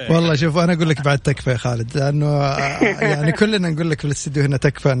 والله شوف أنا أقول لك بعد تكفى يا خالد، لأنه يعني كلنا نقول لك في الاستديو هنا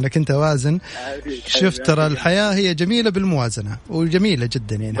تكفى أنك أنت وازن. شفت ترى الحياة هي جميلة بالموازنة، وجميلة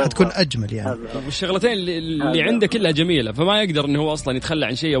جدا يعني حتكون أجمل يعني. والشغلتين اللي عنده كلها جميلة، فما يقدر إنه هو أصلا يتخلى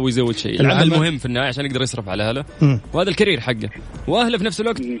عن شيء أو يزود شيء. العمل مهم في النهاية عشان يقدر يصرف على أهله، وهذا الكارير حقه، وأهله في نفس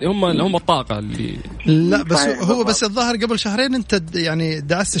الوقت هم الطاقة اللي. لا بس هو بس الظاهر قبل شهرين أنت يعني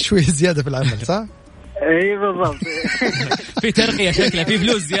دعست شوي زيادة في العمل صح؟ اي بالضبط. في ترقية شكلها، في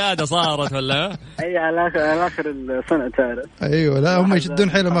فلوس زيادة صارت ولا؟ اي على اخر السنة تعرف. ايوه لا هم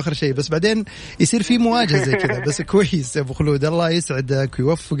يشدون حيلهم اخر شيء، بس بعدين يصير في مواجهة زي كذا. بس كويس يا ابو خلود، الله يسعدك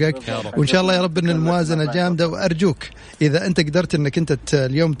ويوفقك، وان شاء الله يا رب ان الموازنة جامدة. وارجوك اذا انت قدرت انك انت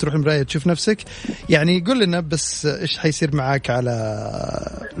اليوم تروح المراية تشوف نفسك، يعني قل لنا بس ايش حيصير معاك على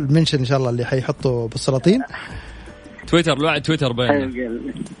المنشن ان شاء الله اللي حيحطه بالسلاطين تويتر. لوعد تويتر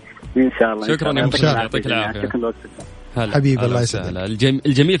بين إن شاء الله. شكرا يا مشاهد، يعطيك العافية حبيبي. الله يسعدك.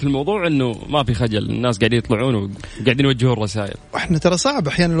 الجميل في الموضوع انه ما في خجل، الناس قاعدين يطلعون وقاعدين يوجهون الرسائل. واحنا ترى صعب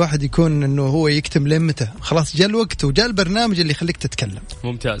احيانا الواحد يكون انه هو يكتم لين متى، خلاص جاء الوقت وجاء البرنامج اللي يخليك تتكلم.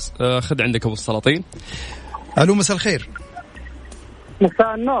 ممتاز. خذ عندك ابو السلاطين. الو مساء الخير.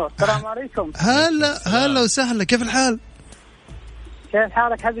 مساء النور. السلام عليكم. هلا وسهلا، كيف الحال؟ كيف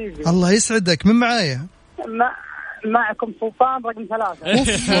حالك حبيبي؟ الله يسعدك. من معايا؟ معكم سلطان رقم 3.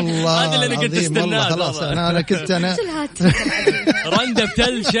 اوف والله هذا اللي انا كنت استناه. خلاص انا كنت رنده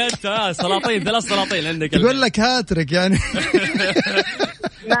بتلشت. سلاطين 3 سلاطين عندك. يقول لك هاترك يعني.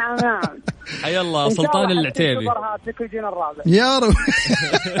 نعم حي الله سلطان العتيبي. يا رب.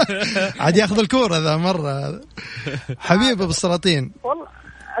 عاد ياخذ الكوره ذا مره. حبيبي ابو السلاطين، والله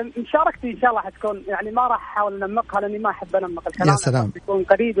مشاركتي ان شاء الله حتكون يعني ما راح احاول انمقها لاني ما احب انمق الكلام. يا سلام. يكون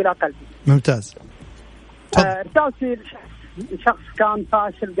قريب الى قلبي. ممتاز. رسالتي شخص كان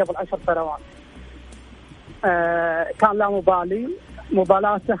فاشل قبل 10 سنوات. كان لا مبالي،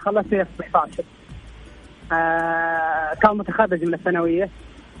 مبالاته خلته يصبح فاشل. كان متخرج من الثانوية،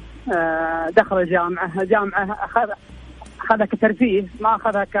 دخل الجامعة أخذها كترفيه، ما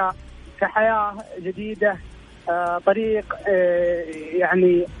أخذها كحياة جديدة، طريق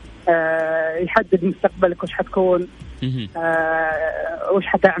يعني يحدد مستقبلك وش حتكون، وش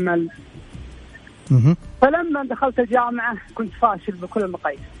حتعمل. فلما دخلت الجامعة كنت فاشل بكل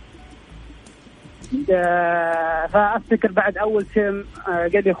المقاييس. فأفتكر بعد أول ترم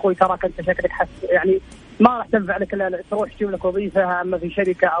قال لي أخوي تراك أنت شكلك يعني ما راح تنفع لك إلا تروح تجيب لك وظيفة، أما في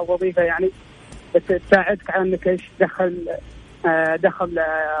شركة أو وظيفة يعني تساعدك على انك ايش دخل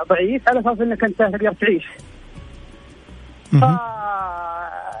ضعيف على اساس انك انت تقدر تعيش.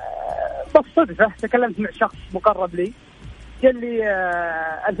 بالصدفه تكلمت مع شخص مقرب لي قال لي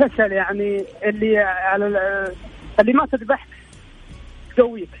الفشل يعني اللي على اللي ما تذبحك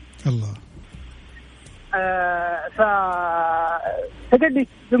تقويك. الله. فقال لي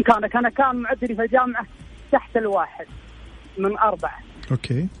بإمكانك. أنا كان معدلي في الجامعة تحت 1 من 4.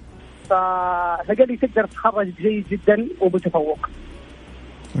 أوكي. فقال لي تقدر تتخرج جيد جدا وبتفوق.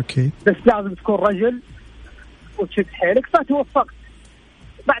 أوكي. بس لازم تكون رجل وتشد حيلك. فتوفقت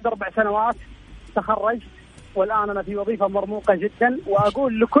بعد 4 سنوات تخرجت، والآن أنا في وظيفة مرموقة جدا.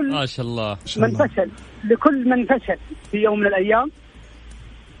 وأقول لكل ما شاء الله من فشل، لكل من فشل في يوم من الأيام،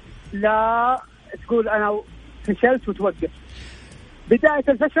 لا تقول أنا فشلت وتوقف. بداية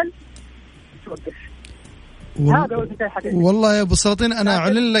الفشل توقف. هذا هو الحقيقة. والله يا أبو سلاطين أنا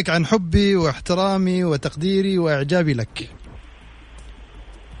أعلن لك عن حبي واحترامي وتقديري وإعجابي لك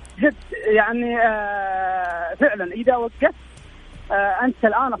جد. يعني فعلا إذا وقفت أنت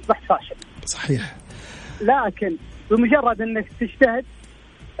الآن أصبحت فاشل. صحيح. لكن بمجرد أنك تجتهد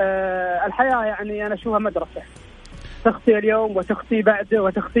الحياة يعني أنا أشوفها مدرسة، تخطي اليوم وتخطي بعده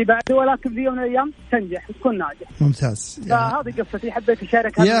وتخطي بعده، ولكن في يوم من الأيام تنجح وتكون ناجح. ممتاز. فهذه قصتي حبيت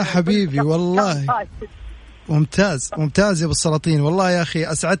أشارك يا حبيبي والله. ممتاز ممتاز يا أبو السلاطين. والله يا أخي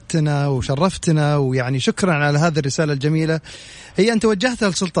أسعدتنا وشرفتنا، ويعني شكرا على هذه الرسالة الجميلة. هي أنت وجهتها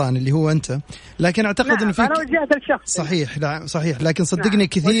لسلطان اللي هو أنت، لكن أعتقد إنه فيك. أنا وجهتها لشخص. صحيح. لا صحيح. لكن صدقني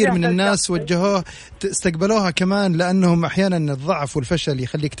كثير من الناس وجهوه استقبلوها كمان، لأنهم أحيانا الضعف والفشل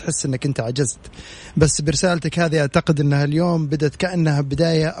يخليك تحس إنك أنت عجزت. بس برسالتك هذه أعتقد إنها اليوم بدت كأنها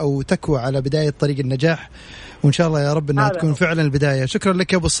بداية أو تكوى على بداية طريق النجاح، وإن شاء الله يا رب أنها تكون فعلا البداية. شكرا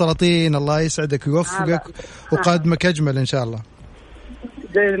لك يا أبو السلاطين، الله يسعدك ويوفقك وقادمك أجمل إن شاء الله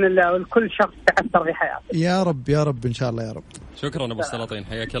بإذن الله، والكل شخص تأثر في حياته يا رب يا رب إن شاء الله يا رب. شكرا أبو السلاطين،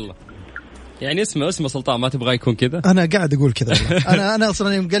 حياك الله. يعني اسمه سلطان، ما تبغى يكون كذا؟ أنا قاعد أقول كذا أنا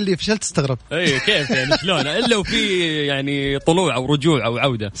أصلا يوم قال لي فشلت استغرب. أي كيف يعني شلون؟ إلا وفي يعني طلوع أو رجوع أو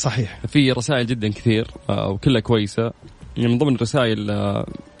عودة. صحيح. في رسائل جدا كثير وكلها كويسة. من ضمن الرسائل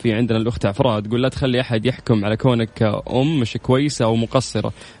في عندنا الأخت عفراء تقول لا تخلي أحد يحكم على كونك مش كويسة أو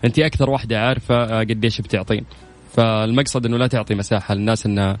مقصرة، أنت أكثر واحدة عارفة قديش بتعطين. فالمقصد أنه لا تعطي مساحة للناس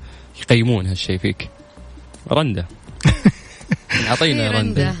أنه يقيمون هالشيء فيك. رندة أعطينا يا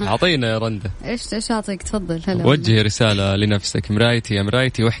رندة، أعطينا يا رندة. إيش أعطيك؟ تفضل. هلا وجهي رسالة لنفسك. مرايتي يا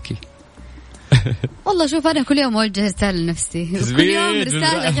مرايتي واحكي. والله شوف أنا كل يوم أوجه رسالة لنفسي، كل يوم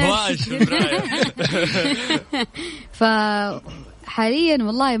رسالة حاليا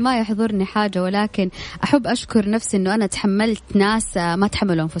والله ما يحضرني حاجة، ولكن أحب أشكر نفسي إنه أنا تحملت ناس ما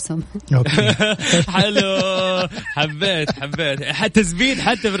تحملوا أنفسهم. حلو. حبيت حتى زبيد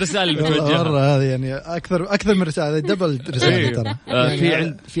حتى بالرسالة اللي بتوجهها مرة هذه يعني أكثر من رسالة، دبل رسالة ترى.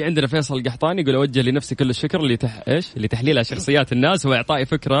 في عندنا فيصل القحطاني يقول أوجه لنفسي كل الشكر لتحليل شخصيات الناس وإعطائي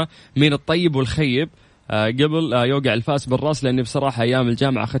فكرة مين الطيب والخيب قبل يوقع الفاس بالراس، لأني بصراحة أيام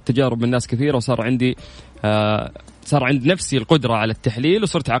الجامعة أخذت تجارب من ناس كثيرة وصار عند نفسي القدرة على التحليل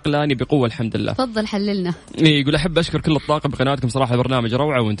وصرت عقلاني بقوة الحمد لله. تفضل حللنا. يقول أحب أشكر كل الطاقم بقناتكم، صراحة برنامج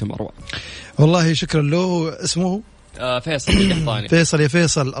روعة وأنتم أروع. والله شكرا له. اسمه فيصل القحطاني. فيصل يا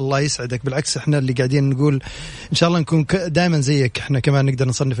فيصل الله يسعدك. بالعكس احنا اللي قاعدين نقول ان شاء الله نكون دائما زيك، احنا كمان نقدر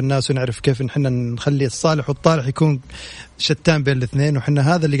نصنف الناس ونعرف كيف احنا نخلي الصالح والطالح يكون شتان بين الاثنين،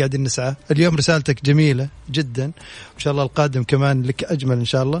 وحنا هذا اللي قاعدين نسعى. اليوم رسالتك جميلة جدا، وان شاء الله القادم كمان لك اجمل ان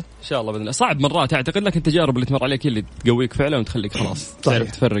شاء الله. ان شاء الله باذن الله. صعب مرات اعتقد، لكن التجارب اللي تمر عليك اللي تقويك فعلا وتخليك خلاص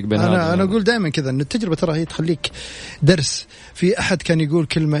تعرف تفرق بين هذا. انا اقول دائما كذا ان التجربة ترى هي تخليك درس. في احد كان يقول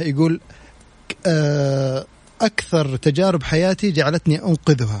كلمة، يقول أكثر تجارب حياتي جعلتني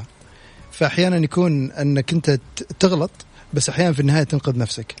أنقذها. فأحيانا يكون أنك أنت تغلط، بس أحيانا في النهاية تنقذ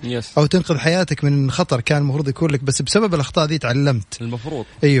نفسك أو تنقذ حياتك من خطر كان المفروض يكون لك، بس بسبب الأخطاء دي تعلمت المفروض.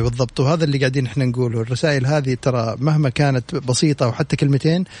 أيوة بالضبط. وهذا اللي قاعدين إحنا نقوله. الرسائل هذه ترى مهما كانت بسيطة وحتى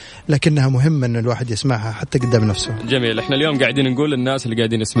كلمتين، لكنها مهمة أن الواحد يسمعها حتى قدام نفسه. جميل. إحنا اليوم قاعدين نقول للناس اللي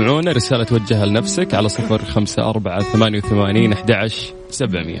قاعدين يسمعونا رسالة توجهها لنفسك على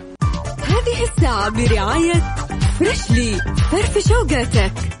 0548811700. هذه الساعة برعاية فريشلي، فرف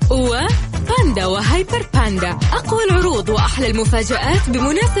شوقاتك، وباندا وهايبر باندا، أقوى العروض وأحلى المفاجآت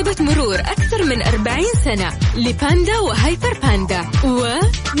بمناسبة مرور أكثر من 40 سنة لباندا وهايبر باندا،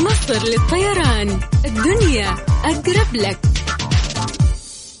 ومصر للطيران، الدنيا أقرب لك.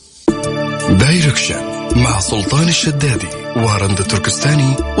 دايركشن مع سلطان الشدادي ورند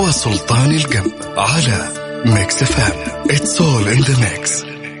تركستاني وسلطان القم على ميكس فام. It's all in the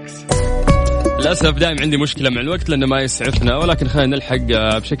mix. للأسف دائما عندي مشكلة مع الوقت لأنه ما يسعفنا، ولكن خلينا نلحق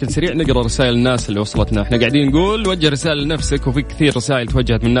بشكل سريع نقرأ رسائل الناس اللي وصلتنا. احنا قاعدين نقول وجه رسالة لنفسك، وفي كثير رسائل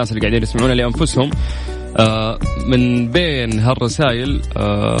توجهت من الناس اللي قاعدين يسمعونا لأنفسهم. من بين هالرسائل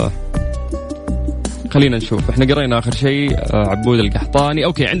خلينا نشوف. احنا قرينا آخر شيء عبود القحطاني.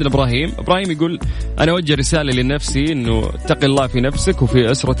 اوكي، عندنا إبراهيم يقول أنا أوجه رسالة لنفسي إنه اتقي الله في نفسك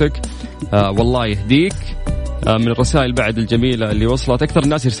وفي أسرتك، والله يهديك. من الرسائل بعد الجميلة اللي وصلت، أكثر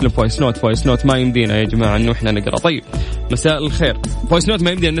الناس يرسلون فويس نوت ما يمدينا يا جماعة إنه إحنا نقرأ. طيب مساء الخير، فويس نوت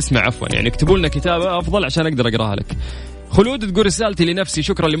ما يمدينا نسمع عفوا، يعني اكتبوا لنا كتابة أفضل عشان أقدر أقرأها لك. خلود تقول رسالتي لنفسي،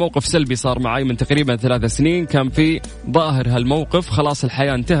 شكرا لموقف سلبي صار معي من تقريبا 3 سنين، كان في ظاهر هالموقف خلاص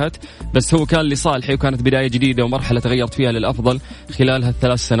الحياة انتهت، بس هو كان لصالحي وكانت بداية جديدة ومرحلة تغيرت فيها للأفضل. خلال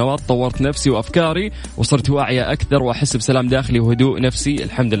هال3 سنوات طورت نفسي وأفكاري وصرت واعية أكثر وأحس بسلام داخلي وهدوء نفسي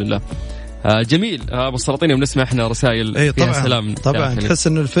الحمد لله. جميل. ابو السلاطين بنسمع احنا رسائل فيها سلام طبعا داخلي. تحس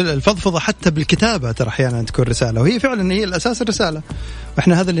انه الفضفضه حتى بالكتابه ترى احيانا تكون رساله، وهي فعلا هي الاساس الرساله،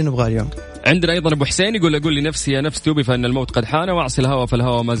 واحنا هذا اللي نبغاه اليوم. عندنا ايضا ابو حسين يقول لنفسي يا نفس توبي فان الموت قد حان، واعصي الهوى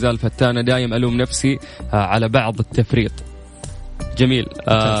فالهوى ما زال فتانا، دايم الوم نفسي على بعض التفريط. جميل.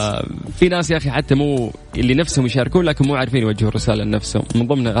 في ناس يا اخي حتى مو اللي نفسهم يشاركون لكن مو عارفين يوجهوا الرساله لنفسهم. من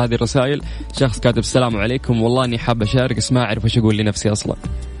ضمن هذه الرسائل شخص كاتب السلام عليكم، والله اني حاب اشارك بس ما اعرف ايش اقول لنفسي اصلا.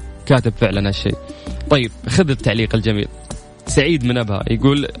 كاتب فعلا هالشيء. طيب خذ التعليق الجميل. سعيد من أبها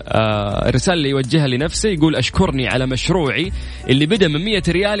يقول الرسالة اللي يوجهها لنفسه، يقول أشكرني على مشروعي اللي بدأ من 100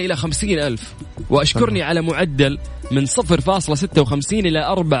 ريال إلى 50,000، وأشكرني على معدل من 0.56 إلى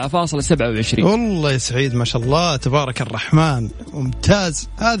 4.27. والله يا سعيد ما شاء الله تبارك الرحمن، ممتاز.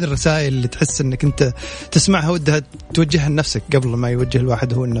 هذه الرسائل اللي تحس أنك أنت تسمعها ودها توجهها لنفسك قبل ما يوجه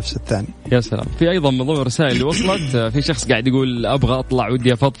الواحد هو النفس الثاني. يا سلام. في أيضا من ضمن الرسائل اللي وصلت في شخص قاعد يقول أبغى أطلع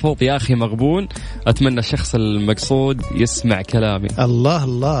ودي أفضفض يا أخي مغبون، أتمنى الشخص المقصود يسمع كلامي. الله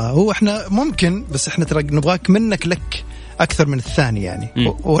الله، هو احنا ممكن بس احنا ترى نبغاك منك لك أكثر من الثاني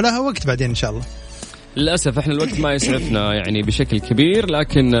يعني، ولها وقت بعدين إن شاء الله. للأسف احنا الوقت ما يسعفنا يعني بشكل كبير،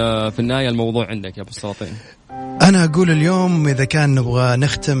 لكن في النهاية الموضوع عندك يا أبو السلاطين. أنا أقول اليوم إذا كان نبغى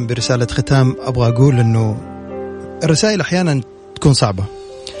نختم برسالة ختام، أبغى أقول إنه الرسائل أحيانا تكون صعبة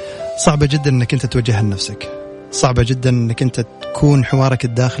جدا إنك أنت توجهها لنفسك، صعبة جدا إنك أنت تكون حوارك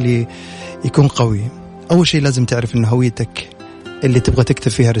الداخلي يكون قوي. أول شيء لازم تعرف إن هويتك اللي تبغى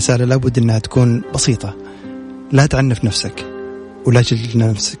تكتب فيها رسالة لابد إنها تكون بسيطة، لا تعنف نفسك ولا تجلد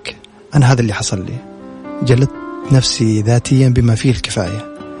نفسك. أنا هذا اللي حصل لي، جلدت نفسي ذاتيا بما فيه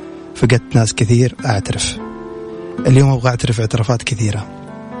الكفاية، فقدت ناس كثير أعترف. اليوم أبغى أعترف اعترافات كثيرة،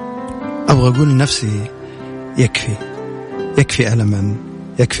 أبغى أقول لنفسي يكفي ألما،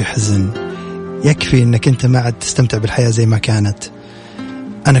 يكفي حزن، يكفي أنك أنت ما عاد تستمتع بالحياة زي ما كانت.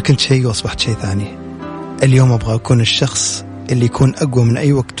 أنا كنت شيء وأصبحت شيء ثاني. اليوم أبغى أكون الشخص اللي يكون أقوى من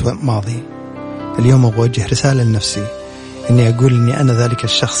أي وقت ماضي. اليوم أبغى أوجه رسالة لنفسي إني أقول إني أنا ذلك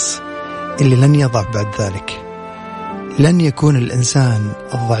الشخص اللي لن يضعف بعد ذلك، لن يكون الإنسان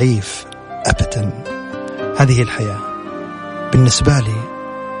الضعيف أبدا. هذه الحياة بالنسبة لي،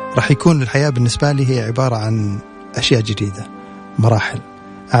 راح يكون الحياة بالنسبة لي هي عبارة عن أشياء جديدة، مراحل.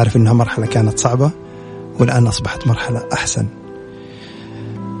 أعرف إنها مرحلة كانت صعبة والآن أصبحت مرحلة أحسن.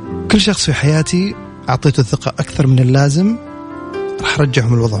 كل شخص في حياتي أعطيته ثقة أكثر من اللازم، راح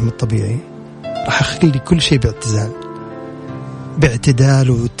أرجعهم الوضعهم الطبيعي، راح أخلي كل شيء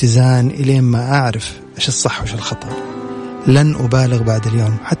باعتدال واتزان إلين ما أعرف إيش الصح وإيش الخطأ. لن أبالغ بعد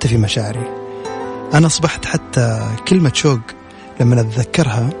اليوم حتى في مشاعري. أنا أصبحت حتى كلمة شوق لما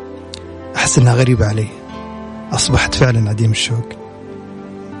أتذكرها أحس أنها غريبة علي. أصبحت فعلا عديم الشوق،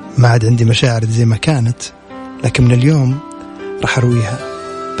 ما عاد عندي مشاعر زي ما كانت، لكن من اليوم راح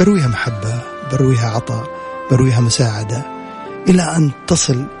برويها محبة، برويها عطاء، برويها مساعدة، إلى أن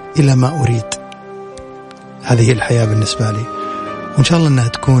تصل إلى ما أريد. هذه الحياة بالنسبة لي، وإن شاء الله أنها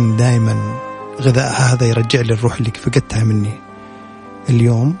تكون دائما غذاءها هذا يرجع لي الروح اللي فقدتها مني.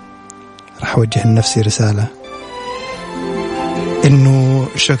 اليوم راح أوجه لنفسي رسالة إنه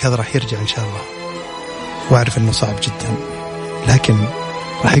الشوق هذا راح يرجع إن شاء الله، وأعرف إنه صعب جدا، لكن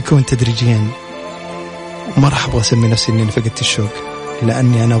راح يكون تدريجيا، وما راح أبغى أسمي نفسي إني فقدت الشوق،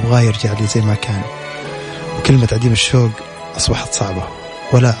 لأني أنا أبغى يرجع لي زي ما كان. وكلمة عديم الشوق أصبحت صعبة،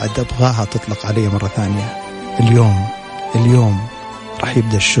 ولا عاد أبغاها تطلق علي مرة ثانية. اليوم راح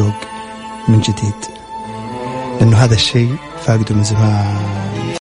يبدأ الشوق من جديد، لأنه هذا الشيء فاقده من زمان.